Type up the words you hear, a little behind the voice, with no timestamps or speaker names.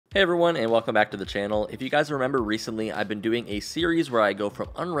Hey everyone, and welcome back to the channel. If you guys remember recently, I've been doing a series where I go from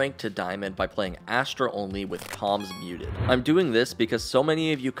unranked to diamond by playing Astra only with comms muted. I'm doing this because so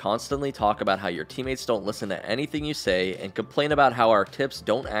many of you constantly talk about how your teammates don't listen to anything you say and complain about how our tips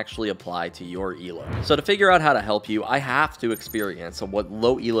don't actually apply to your elo. So to figure out how to help you, I have to experience what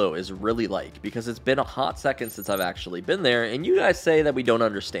low elo is really like, because it's been a hot second since I've actually been there and you guys say that we don't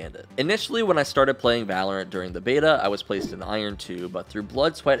understand it. Initially, when I started playing Valorant during the beta, I was placed in Iron 2, but through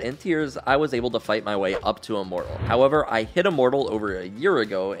blood, sweat, and tears, I was able to fight my way up to Immortal. However, I hit Immortal over a year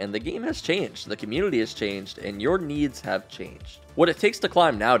ago, and the game has changed, the community has changed, and your needs have changed. What it takes to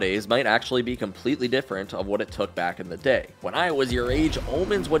climb nowadays might actually be completely different of what it took back in the day. When I was your age,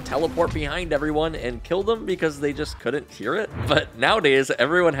 omens would teleport behind everyone and kill them because they just couldn't hear it. But nowadays,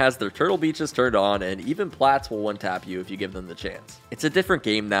 everyone has their turtle beaches turned on, and even plats will one-tap you if you give them the chance. It's a different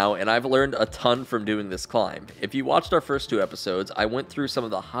game now, and I've learned a ton from doing this climb. If you watched our first two episodes, I went through some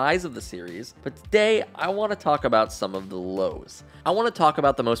of the highs of the series, but today I want to talk about some of the lows. I want to talk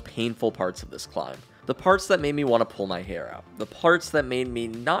about the most painful parts of this climb. The parts that made me want to pull my hair out. The parts that made me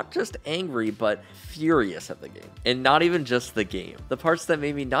not just angry, but furious at the game. And not even just the game. The parts that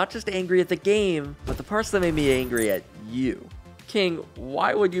made me not just angry at the game, but the parts that made me angry at you. King,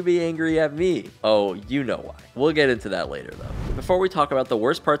 why would you be angry at me? Oh, you know why. We'll get into that later though. Before we talk about the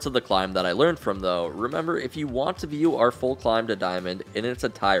worst parts of the climb that I learned from though, remember, if you want to view our full climb to diamond in its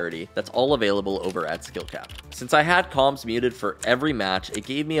entirety, that's all available over at SkillCapped. Since I had comms muted for every match, it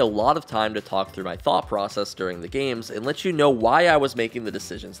gave me a lot of time to talk through my thought process during the games and let you know why I was making the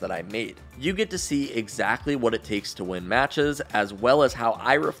decisions that I made. You get to see exactly what it takes to win matches, as well as how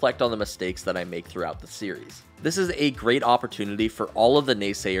I reflect on the mistakes that I make throughout the series. This is a great opportunity for all of the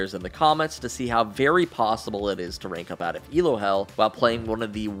naysayers in the comments to see how very possible it is to rank up out of elo hell while playing one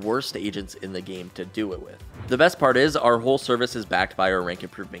of the worst agents in the game to do it with. The best part is our whole service is backed by our rank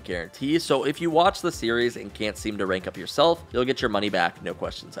improvement guarantee, so if you watch the series and can't seem to rank up yourself, you'll get your money back, no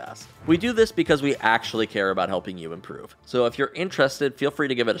questions asked. We do this because we actually care about helping you improve. So if you're interested, feel free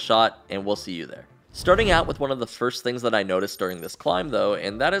to give it a shot, and we'll see you there. Starting out with one of the first things that I noticed during this climb though,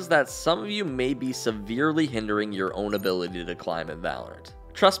 and that is that some of you may be severely hindering your own ability to climb in Valorant.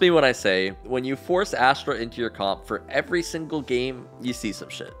 Trust me when I say, when you force Astra into your comp for every single game, you see some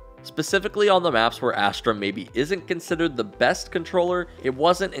shit. Specifically on the maps where Astra maybe isn't considered the best controller, it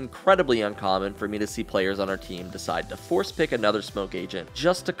wasn't incredibly uncommon for me to see players on our team decide to force pick another smoke agent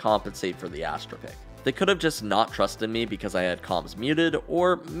just to compensate for the Astra pick. They could have just not trusted me because I had comms muted,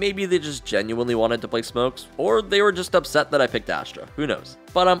 or maybe they just genuinely wanted to play smokes, or they were just upset that I picked Astra, who knows.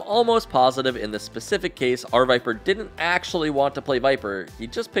 But I'm almost positive in this specific case, our Viper didn't actually want to play Viper, he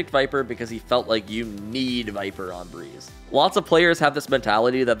just picked Viper because he felt like you need Viper on Breeze. Lots of players have this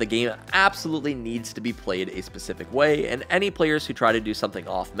mentality that the game absolutely needs to be played a specific way, and any players who try to do something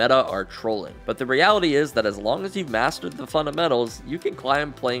off meta are trolling. But the reality is that as long as you've mastered the fundamentals, you can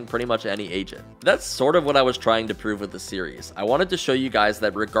climb playing pretty much any agent. That's sort of what I was trying to prove with the series. I wanted to show you guys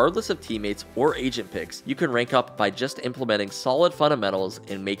that regardless of teammates or agent picks, you can rank up by just implementing solid fundamentals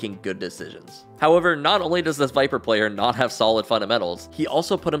and making good decisions. However, not only does this Viper player not have solid fundamentals, he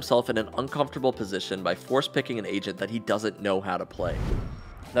also put himself in an uncomfortable position by force picking an agent that he doesn't know how to play.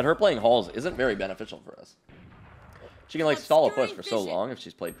 That her playing Halls isn't very beneficial for us. She can like stall a push for so long if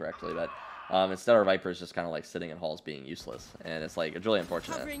she's played correctly, but instead our Viper is just kind of like sitting in Halls being useless, and it's like, it's really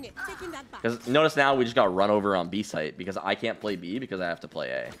unfortunate. Because notice now we just got run over on B site because I can't play B because I have to play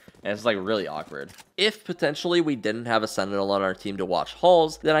A, and it's like really awkward. If potentially we didn't have a Sentinel on our team to watch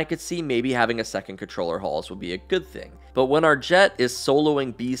Halls, then I could see maybe having a second controller Halls would be a good thing. But when our Jett is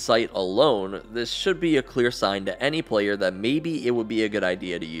soloing B site alone, this should be a clear sign to any player that maybe it would be a good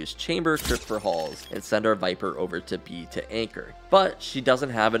idea to use Chamber Trip for Halls and send our Viper over to B to anchor. But she doesn't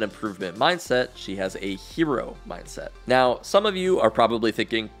have an improvement mindset, she has a hero mindset. Now, some of you are probably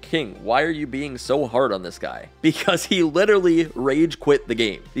thinking, King, why are you being so hard on this guy? Because he literally rage quit the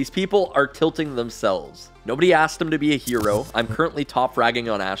game. These people are tilting themselves. Nobody asked him to be a hero. I'm currently top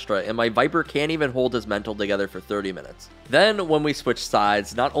fragging on Astra, and my Viper can't even hold his mental together for 30 minutes. Then, when we switched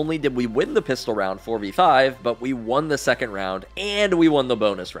sides, not only did we win the pistol round 4v5, but we won the second round, and we won the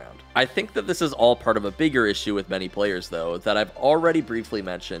bonus round. I think that this is all part of a bigger issue with many players, though, that I've already briefly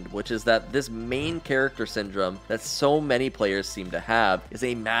mentioned, which is that this main character syndrome that so many players seem to have is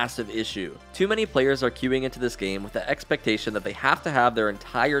a massive issue. Too many players are queuing into this game with the expectation that they have to have their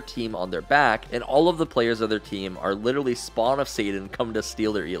entire team on their back, and all of the players of their team are literally spawn of Satan come to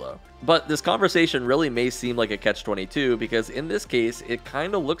steal their elo. But this conversation really may seem like a catch-22 because in this case, it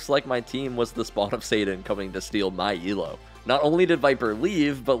kind of looks like my team was the spawn of Satan coming to steal my elo. Not only did Viper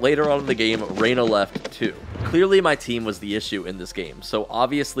leave, but later on in the game, Reyna left too. Clearly my team was the issue in this game, so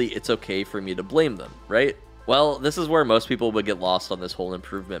obviously it's okay for me to blame them, right? Well, this is where most people would get lost on this whole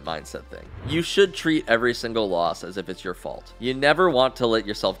improvement mindset thing. You should treat every single loss as if it's your fault. You never want to let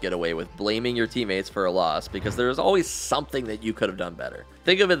yourself get away with blaming your teammates for a loss because there's always something that you could have done better.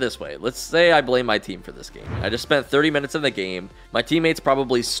 Think of it this way. Let's say I blame my team for this game. I just spent 30 minutes in the game. My teammates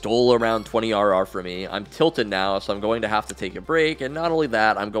probably stole around 20 RR from me. I'm tilted now, so I'm going to have to take a break. And not only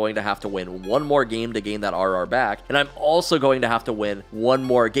that, I'm going to have to win one more game to gain that RR back. And I'm also going to have to win one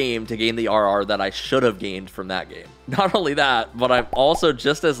more game to gain the RR that I should have gained from that game. Not only that, but I'm also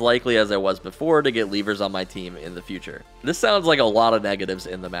just as likely as I was before to get levers on my team in the future. This sounds like a lot of negatives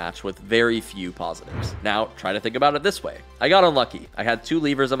in the match with very few positives. Now, try to think about it this way. I got unlucky. I had 2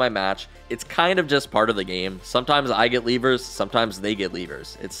 levers in my match. It's kind of just part of the game. Sometimes I get levers, sometimes they get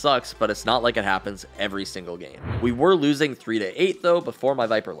levers. It sucks, but it's not like it happens every single game. We were losing 3-8 though before my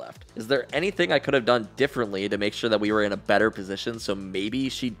Viper left. Is there anything I could have done differently to make sure that we were in a better position so maybe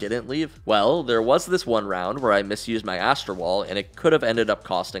she didn't leave? Well, there was this one round where I misused my Astra Wall and it could have ended up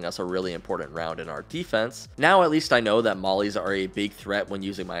costing us a really important round in our defense. Now at least I know that mollies are a big threat when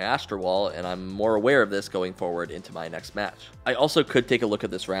using my Astra Wall, and I'm more aware of this going forward into my next match. I also could take a look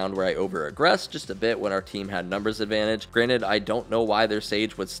at this round where I over-aggressed just a bit when our team had numbers advantage. Granted, I don't know why their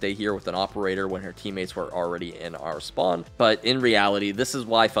Sage would stay here with an operator when her teammates were already in our spawn, but in reality, this is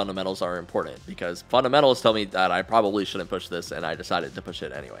why fundamentals are important, because fundamentals tell me that I probably shouldn't push this, and I decided to push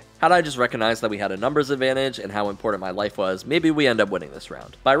it anyway. Had I just recognized that we had a numbers advantage and how important my life was, maybe we end up winning this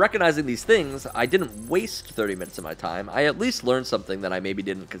round. By recognizing these things, I didn't waste 30 minutes of my time. I at least learned something that I maybe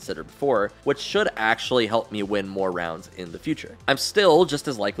didn't consider before, which should actually help me win more rounds in the future. I'm still just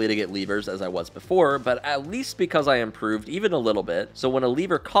as likely to get levers as I was before, but at least because I improved even a little bit, so when a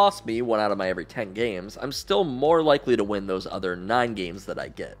lever costs me 1 out of my every 10 games, I'm still more likely to win those other 9 games that I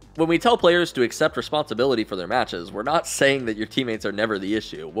get. When we tell players to accept responsibility for their matches, we're not saying that your teammates are never the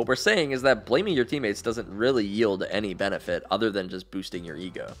issue. What we're saying is that blaming your teammates doesn't really yield any benefit other than just boosting your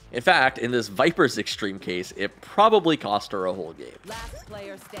ego. In fact, in this Viper's extreme case, it probably cost her a whole game. Last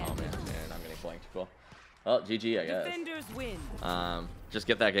player standing. Oh man, I'm getting flanked. Cool. Well, GG, I guess. Defenders win. Just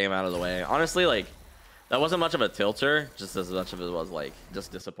get that game out of the way. Honestly, like, that wasn't much of a tilter, just as much of it was like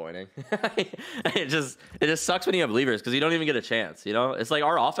just disappointing. it just sucks when you have levers because you don't even get a chance, you know? It's like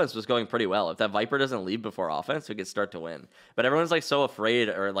our offense was going pretty well. If that Viper doesn't leave before offense, we could start to win. But everyone's like so afraid,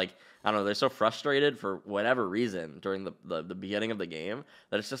 or like, I don't know, they're so frustrated for whatever reason during the beginning of the game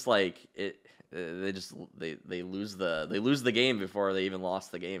that it's just like they lose the game before they even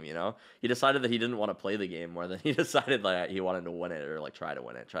lost the game, you know? He decided that he didn't want to play the game more than he decided that he wanted to win it, or like try to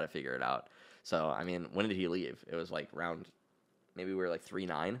win it, try to figure it out. So, I mean, when did he leave? It was like round, maybe we were like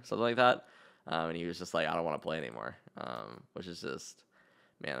 3-9, something like that. And he was just like, I don't want to play anymore, which is just,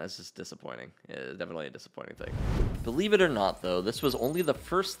 man, that's just disappointing. It's definitely a disappointing thing. Believe it or not, though, this was only the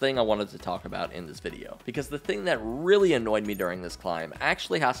first thing I wanted to talk about in this video, because the thing that really annoyed me during this climb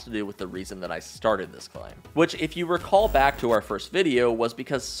actually has to do with the reason that I started this climb, which, if you recall back to our first video, was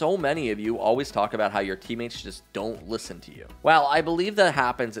because so many of you always talk about how your teammates just don't listen to you. While I believe that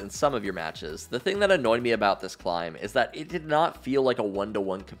happens in some of your matches, the thing that annoyed me about this climb is that it did not feel like a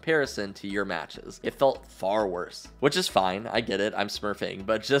one-to-one comparison to your matches. It felt far worse, which is fine. I get it. I'm smurfing,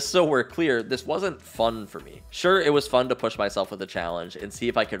 but just so we're clear, this wasn't fun for me. Sure, it was fun to push myself with a challenge and see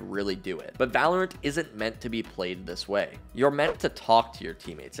if I could really do it, but Valorant isn't meant to be played this way. You're meant to talk to your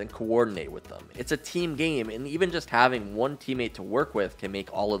teammates and coordinate with them. It's a team game, and even just having one teammate to work with can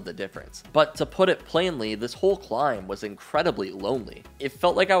make all of the difference. But to put it plainly, this whole climb was incredibly lonely. It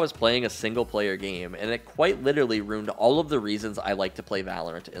felt like I was playing a single player game, and it quite literally ruined all of the reasons I like to play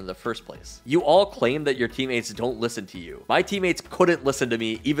Valorant in the first place. You all claim that your teammates don't listen to you. My teammates couldn't listen to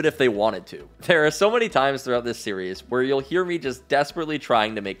me even if they wanted to. There are so many times throughout this series where you'll hear me just desperately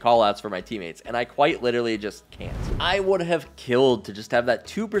trying to make callouts for my teammates, and I quite literally just can't. I would have killed to just have that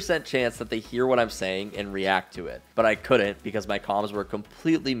 2% chance that they hear what I'm saying and react to it, but I couldn't because my comms were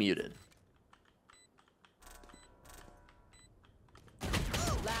completely muted.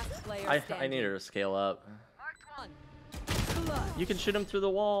 I need her to scale up. You can shoot him through the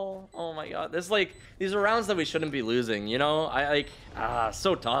wall. Oh my god. This, like, these are rounds that we shouldn't be losing, you know?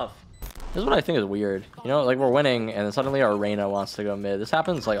 So tough. This is what I think is weird. You know, like, we're winning, and then suddenly our Reyna wants to go mid. This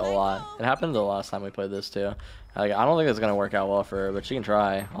happens, like, a lot. It happened the last time we played this, too. Like, I don't think it's gonna work out well for her, but she can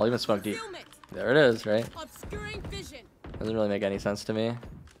try. I'll even smoke deep. There it is, right? Doesn't really make any sense to me.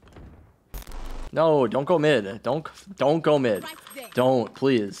 No, don't go mid. Don't go mid. Don't,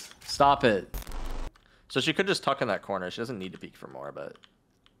 please. Stop it. So she could just tuck in that corner. She doesn't need to peek for more, but...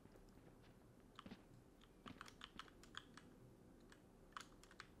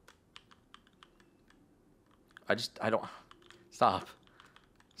 I don't, stop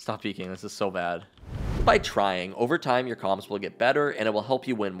peeking. This is so bad. By trying, over time your comms will get better and it will help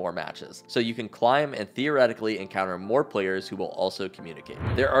you win more matches, so you can climb and theoretically encounter more players who will also communicate.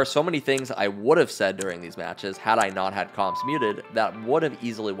 There are so many things I would have said during these matches had I not had comms muted that would have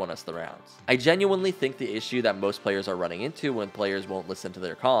easily won us the rounds. I genuinely think the issue that most players are running into when players won't listen to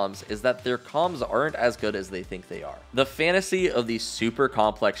their comms is that their comms aren't as good as they think they are. The fantasy of these super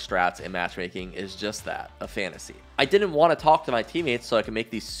complex strats in matchmaking is just that, a fantasy. I didn't want to talk to my teammates so I could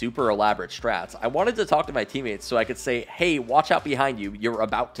make these super elaborate strats. I wanted to talk to my teammates so I could say, hey, watch out behind you, you're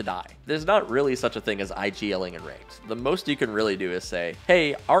about to die. There's not really such a thing as IGLing in ranked. The most you can really do is say,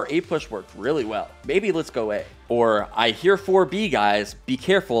 hey, our A push worked really well, maybe let's go A. Or, I hear 4B guys, be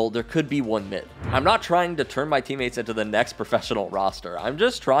careful, there could be one mid. I'm not trying to turn my teammates into the next professional roster. I'm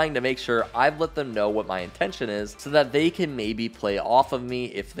just trying to make sure I've let them know what my intention is so that they can maybe play off of me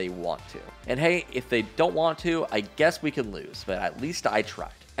if they want to. And hey, if they don't want to, I guess we can lose, but at least I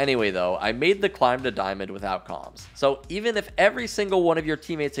tried. Anyway though, I made the climb to diamond without comms, so even if every single one of your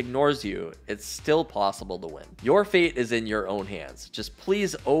teammates ignores you, it's still possible to win. Your fate is in your own hands. Just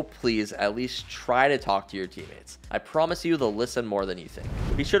please, oh please, at least try to talk to your teammates. I promise you they'll listen more than you think.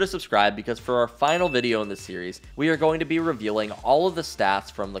 Be sure to subscribe because for our final video in this series, we are going to be revealing all of the stats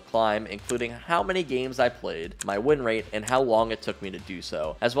from the climb, including how many games I played, my win rate, and how long it took me to do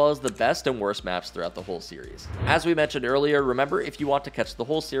so, as well as the best and worst maps throughout the whole series. As we mentioned earlier, remember if you want to catch the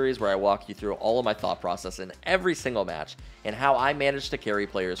whole series where I walk you through all of my thought process in every single match and how I managed to carry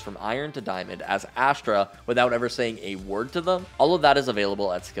players from Iron to Diamond as Astra without ever saying a word to them, all of that is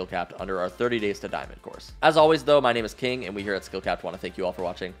available at SkillCapped under our 30 Days to Diamond course. As always though, my name is King and we here at SkillCapped want to thank you all for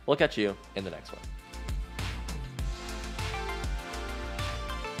watching. We'll catch you in the next one.